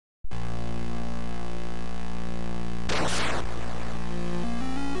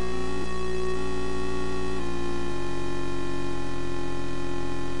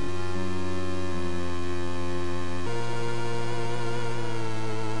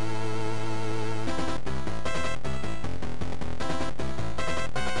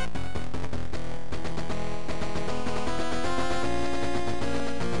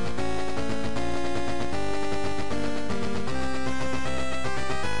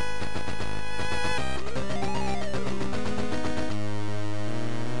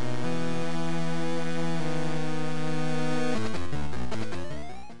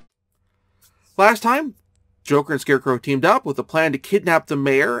Last time, Joker and Scarecrow teamed up with a plan to kidnap the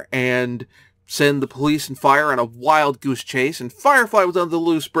mayor and send the police and fire on a wild goose chase, and Firefly was on the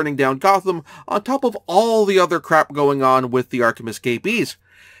loose burning down Gotham on top of all the other crap going on with the Arkham escapees.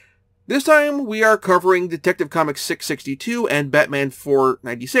 This time, we are covering Detective Comics 662 and Batman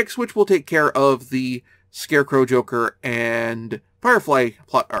 496, which will take care of the Scarecrow, Joker, and Firefly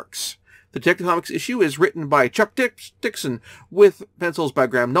plot arcs. The Detective Comics issue is written by Chuck Dixon, with pencils by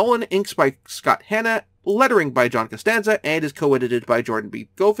Graham Nolan, inks by Scott Hanna, lettering by John Costanza, and is co-edited by Jordan B.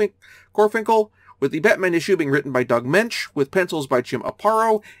 Gorfinkel, with the Batman issue being written by Doug Mensch, with pencils by Jim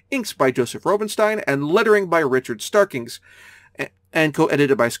Aparo, inks by Joseph Robenstein, and lettering by Richard Starkings, and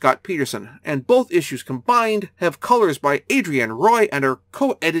co-edited by Scott Peterson. And both issues combined have colors by Adrienne Roy and are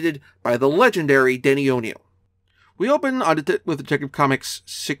co-edited by the legendary Denny O'Neil. We open with Detective Comics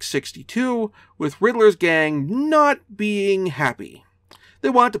 662, with Riddler's gang not being happy. They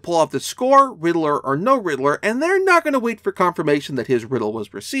want to pull off the score, Riddler or no Riddler, and they're not going to wait for confirmation that his riddle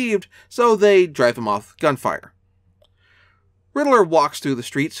was received, so they drive him off with gunfire. Riddler walks through the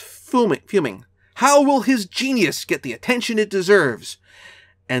streets fuming. How will his genius get the attention it deserves?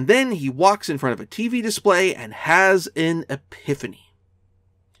 And then he walks in front of a TV display and has an epiphany.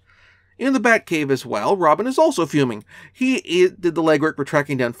 In the Batcave as well, Robin is also fuming. He did the legwork for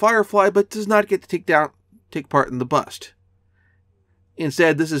tracking down Firefly, but does not get to take part in the bust.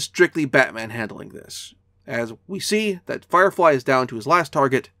 Instead, this is strictly Batman handling this, as we see that Firefly is down to his last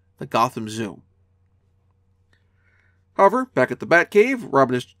target, the Gotham Zoo. However, back at the Batcave,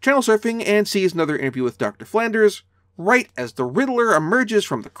 Robin is channel surfing and sees another interview with Dr. Flanders, right as the Riddler emerges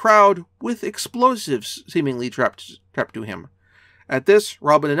from the crowd with explosives seemingly trapped to him. At this,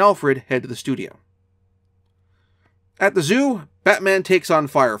 Robin and Alfred head to the studio. At the zoo, Batman takes on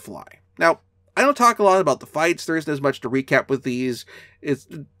Firefly. Now, I don't talk a lot about the fights. There isn't as much to recap with these.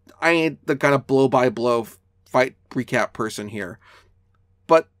 I ain't the kind of blow-by-blow fight recap person here.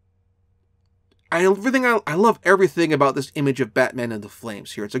 But I love everything about this image of Batman and the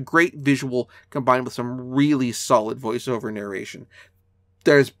Flames here. It's a great visual combined with some really solid voiceover narration.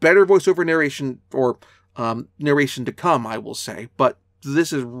 There's better voiceover narration or narration to come, I will say, but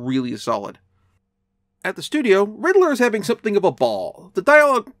this is really solid. At the studio, Riddler is having something of a ball. The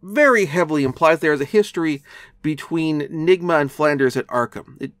dialogue very heavily implies there is a history between Nigma and Flanders at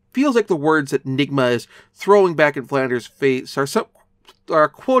Arkham. It feels like the words that Nigma is throwing back in Flanders' face are a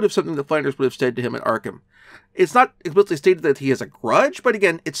quote of something that Flanders would have said to him at Arkham. It's not explicitly stated that he has a grudge, but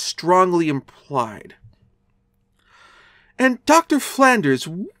again, it's strongly implied. And Dr. Flanders,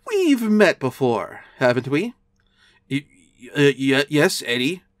 we've met before, haven't we? Yes,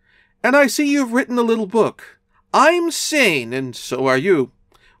 Eddie. And I see you've written a little book. I'm sane, and so are you.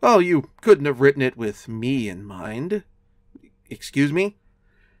 Well, you couldn't have written it with me in mind. Excuse me?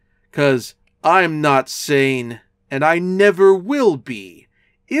 'Cause I'm not sane, and I never will be.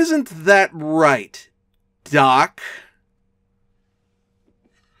 Isn't that right, Doc?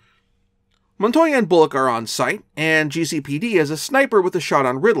 Montoya and Bullock are on site, and GCPD has a sniper with a shot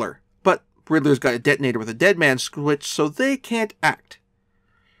on Riddler, but Riddler's got a detonator with a dead man switch, so they can't act.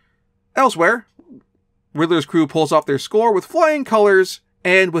 Elsewhere, Riddler's crew pulls off their score with flying colors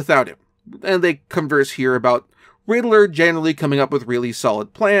and without him, and they converse here about Riddler generally coming up with really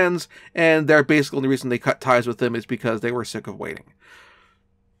solid plans, and their basic only reason they cut ties with him is because they were sick of waiting.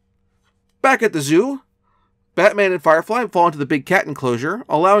 Back at the zoo, Batman and Firefly fall into the big cat enclosure,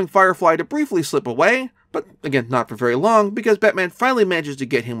 allowing Firefly to briefly slip away, but again, not for very long, because Batman finally manages to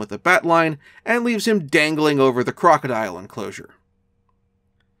get him with a bat line and leaves him dangling over the crocodile enclosure.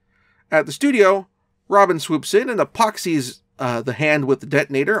 At the studio, Robin swoops in and epoxies the hand with the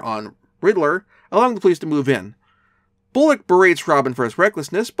detonator on Riddler, allowing the police to move in. Bullock berates Robin for his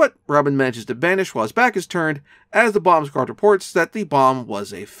recklessness, but Robin manages to vanish while his back is turned, as the bomb squad reports that the bomb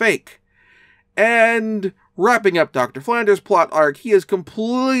was a fake. And wrapping up Dr. Flanders' plot arc, he is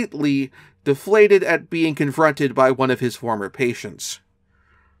completely deflated at being confronted by one of his former patients.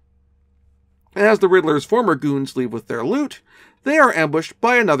 As the Riddler's former goons leave with their loot, they are ambushed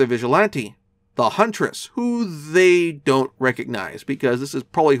by another vigilante, the Huntress, who they don't recognize, because this is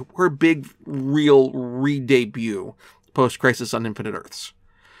probably her big, real re-debut post-Crisis on Infinite Earths.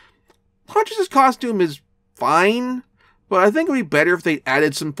 Huntress's costume is fine, but I think it would be better if they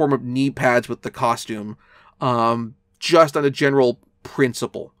added some form of knee pads with the costume, just on a general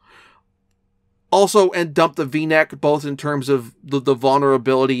principle. Also, and dump the V-neck, both in terms of the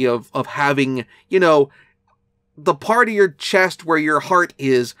vulnerability of having, the part of your chest where your heart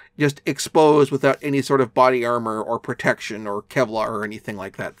is just exposed without any sort of body armor or protection or Kevlar or anything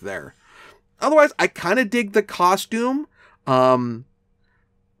like that there. Otherwise, I kind of dig the costume.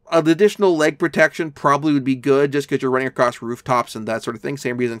 An additional leg protection probably would be good just because you're running across rooftops and that sort of thing.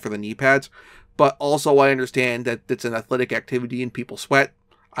 Same reason for the knee pads. But also I understand that it's an athletic activity and people sweat.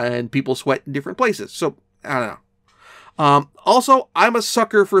 And people sweat in different places. So, I don't know. Also, I'm a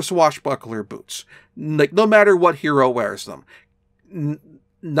sucker for swashbuckler boots. Like, no matter what hero wears them.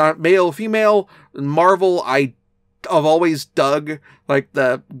 Not male, female, Marvel, I've always dug, like,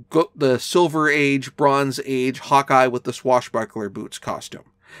 the Silver Age, Bronze Age Hawkeye with the swashbuckler boots costume.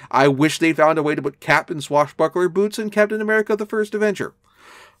 I wish they found a way to put Cap in swashbuckler boots in Captain America: The First Avenger.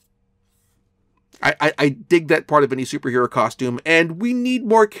 I dig that part of any superhero costume, and we need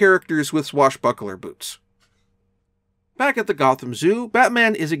more characters with swashbuckler boots. Back at the Gotham Zoo,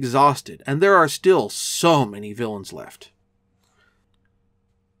 Batman is exhausted, and there are still so many villains left.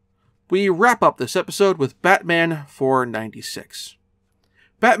 We wrap up this episode with Batman 496.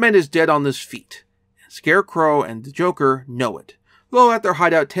 Batman is dead on his feet. Scarecrow and the Joker know it. Though at their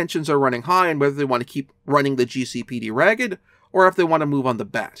hideout, tensions are running high on whether they want to keep running the GCPD ragged, or if they want to move on the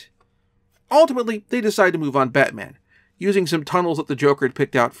Bat. Ultimately, they decide to move on Batman, using some tunnels that the Joker had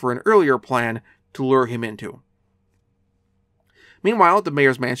picked out for an earlier plan to lure him into. Meanwhile, at the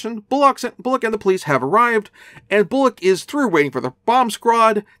mayor's mansion, Bullock and the police have arrived, and Bullock is through waiting for the bomb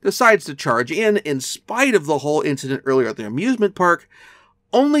squad, decides to charge in spite of the whole incident earlier at the amusement park,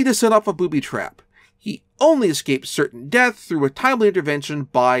 only to set off a booby trap. He only escapes certain death through a timely intervention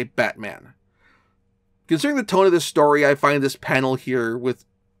by Batman. Considering the tone of this story, I find this panel here with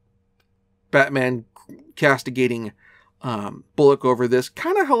Batman castigating Bullock over this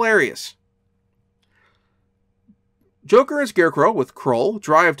kind of hilarious. Joker and Scarecrow, with Kroll,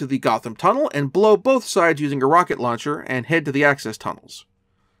 drive to the Gotham Tunnel and blow both sides using a rocket launcher and head to the access tunnels.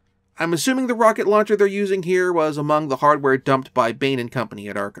 I'm assuming the rocket launcher they're using here was among the hardware dumped by Bane and company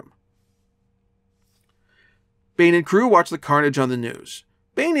at Arkham. Bane and crew watch the carnage on the news.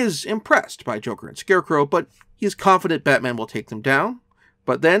 Bane is impressed by Joker and Scarecrow, but he's confident Batman will take them down.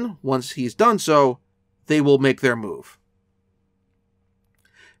 But then, once he's done so, they will make their move.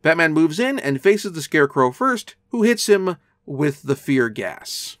 Batman moves in and faces the Scarecrow first, who hits him with the fear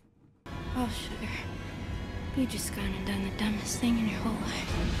gas. Oh, sugar. You just gone and done the dumbest thing in your whole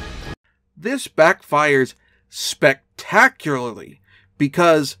life. This backfires spectacularly,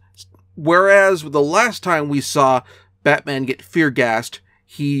 because whereas the last time we saw Batman get fear gassed,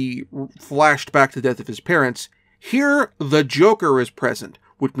 he flashed back to the death of his parents, here the Joker is present,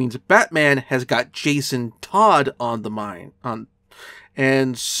 which means Batman has got Jason Todd on the mind.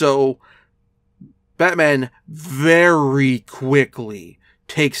 And so Batman very quickly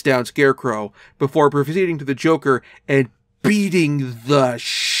takes down Scarecrow before proceeding to the Joker and beating the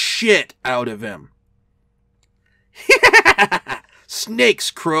shit out of him. Snakes,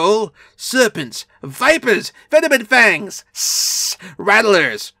 Kroll, serpents, vipers, venomous fangs,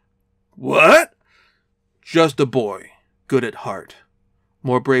 rattlers. What? Just a boy, good at heart,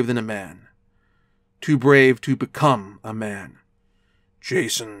 more brave than a man, too brave to become a man.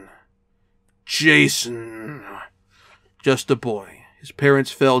 Jason, just a boy. His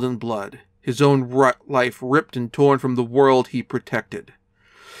parents felled in blood, his own life ripped and torn from the world he protected.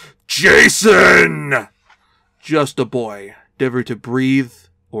 Jason! Just a boy, never to breathe,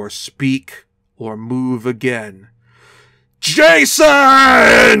 or speak, or move again.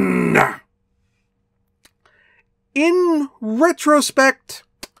 Jason! In retrospect,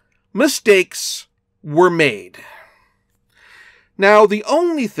 mistakes were made. Now, the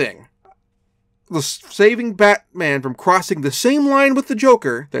only thing saving Batman from crossing the same line with the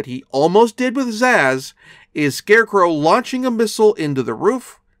Joker that he almost did with Zsasz is Scarecrow launching a missile into the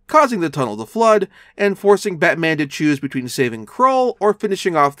roof, causing the tunnel to flood, and forcing Batman to choose between saving Kroll or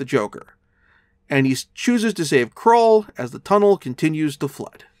finishing off the Joker. And he chooses to save Kroll as the tunnel continues to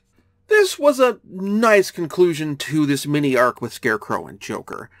flood. This was a nice conclusion to this mini arc with Scarecrow and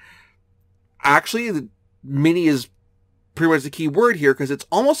Joker. Actually, the mini is pretty much the key word here, because it's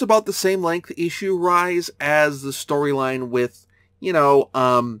almost about the same length issue rise as the storyline with,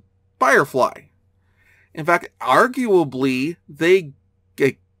 Firefly. In fact, arguably, they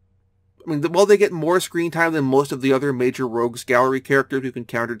get more screen time than most of the other major Rogues Gallery characters we've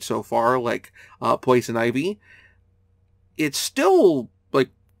encountered so far, like Poison Ivy. It's still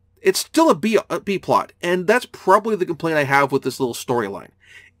a B plot, and that's probably the complaint I have with this little storyline,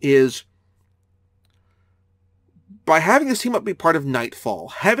 is by having this team up be part of Knightfall,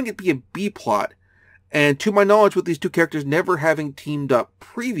 having it be a B plot, and to my knowledge with these two characters never having teamed up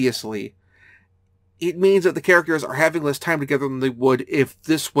previously, it means that the characters are having less time together than they would if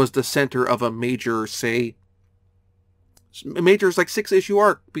this was the center of a major, say, like 6-issue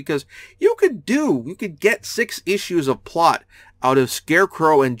arc, because you could get 6 issues of plot out of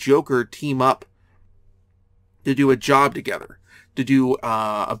Scarecrow and Joker team up to do a job together, to do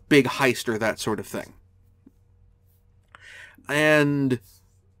a big heist or that sort of thing. And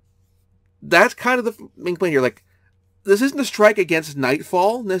that's kind of the main point here. Like, this isn't a strike against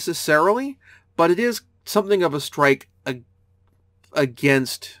Knightfall necessarily, but it is something of a strike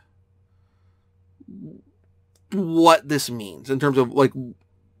against what this means in terms of like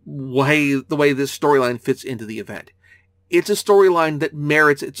the way this storyline fits into the event. It's a storyline that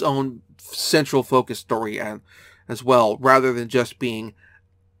merits its own central focus story as well, rather than just being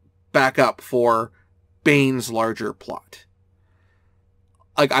backup for Bane's larger plot.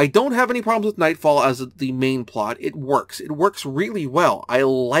 Like, I don't have any problems with Knightfall as the main plot. It works. It works really well. I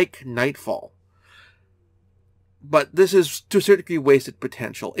like Knightfall. But this is, to a certain degree, wasted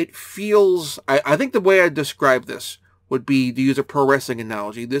potential. It feels... I think the way I'd describe this would be, to use a pro wrestling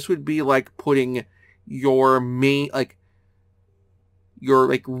analogy, this would be like putting your main...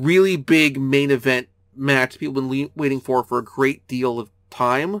 your really big main event match people have been waiting for a great deal of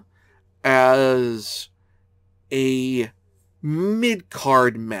time as a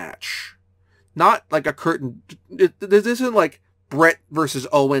mid-card match. Not like a curtain... This isn't like Brett versus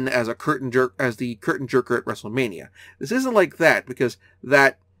Owen as the curtain jerker at WrestleMania. This isn't like that, because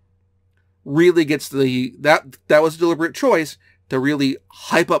that really gets that was a deliberate choice to really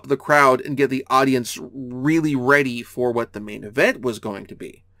hype up the crowd and get the audience really ready for what the main event was going to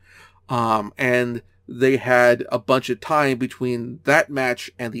be. And they had a bunch of time between that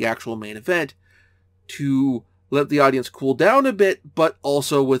match and the actual main event to let the audience cool down a bit, but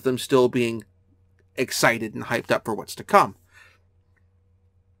also with them still being excited and hyped up for what's to come.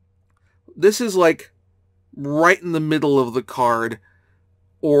 This is like right in the middle of the card,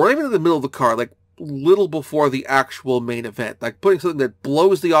 or even in the middle of the card, like little before the actual main event, like putting something that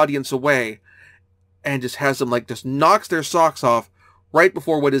blows the audience away and just has them like just knocks their socks off right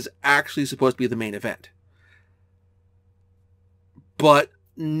before what is actually supposed to be the main event. But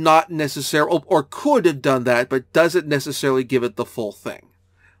not necessarily, or could have done that, but doesn't necessarily give it the full thing.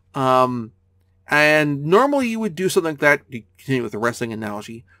 And normally you would do something like that, to continue with the wrestling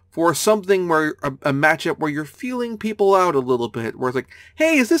analogy, for something where a matchup where you're feeling people out a little bit, where it's like,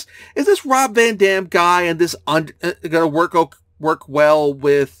 hey, is this Rob Van Dam guy and this gonna work well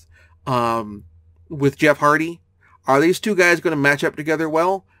with Jeff Hardy? Are these two guys going to match up together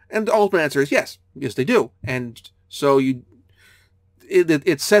well? And the ultimate answer is yes, they do. And so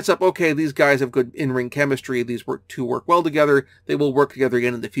it sets up, okay, these guys have good in-ring chemistry. These two work well together. They will work together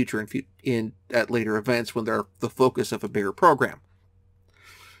again in the future at later events when they're the focus of a bigger program.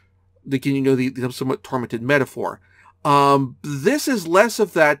 The somewhat tormented metaphor. This is less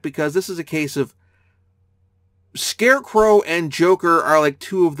of that, because this is a case of Scarecrow and Joker are like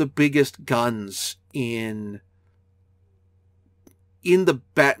two of the biggest guns in the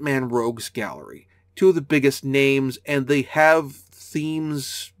Batman Rogues Gallery. Two of the biggest names, and they have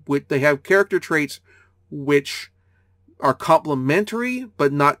themes, they have character traits which are complementary,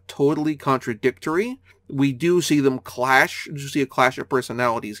 but not totally contradictory. We do see them clash, you see a clash of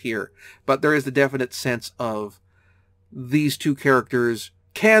personalities here, but there is the definite sense of these two characters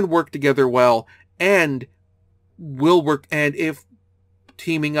can work together well, and will work, and if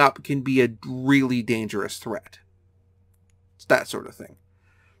teaming up, can be a really dangerous threat. It's that sort of thing.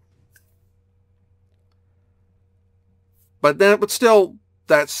 But still,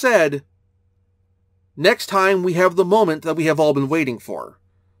 that said, next time we have the moment that we have all been waiting for.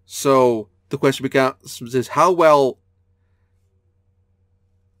 So the question becomes is, how well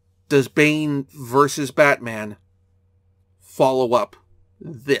does Bane versus Batman follow up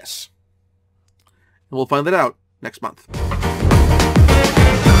this? And we'll find that out next month.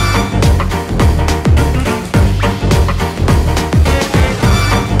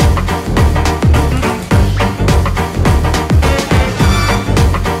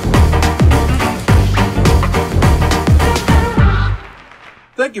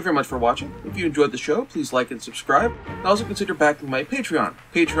 Thank you very much for watching. If you enjoyed the show, please like and subscribe. And also consider backing my Patreon.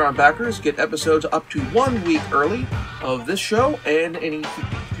 Patreon backers get episodes up to 1 week early of this show and any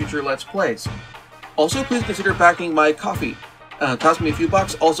future Let's Plays. Also, please consider backing my Ko-fi. Cost me a few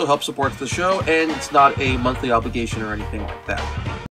bucks, also helps support the show, and it's not a monthly obligation or anything like that.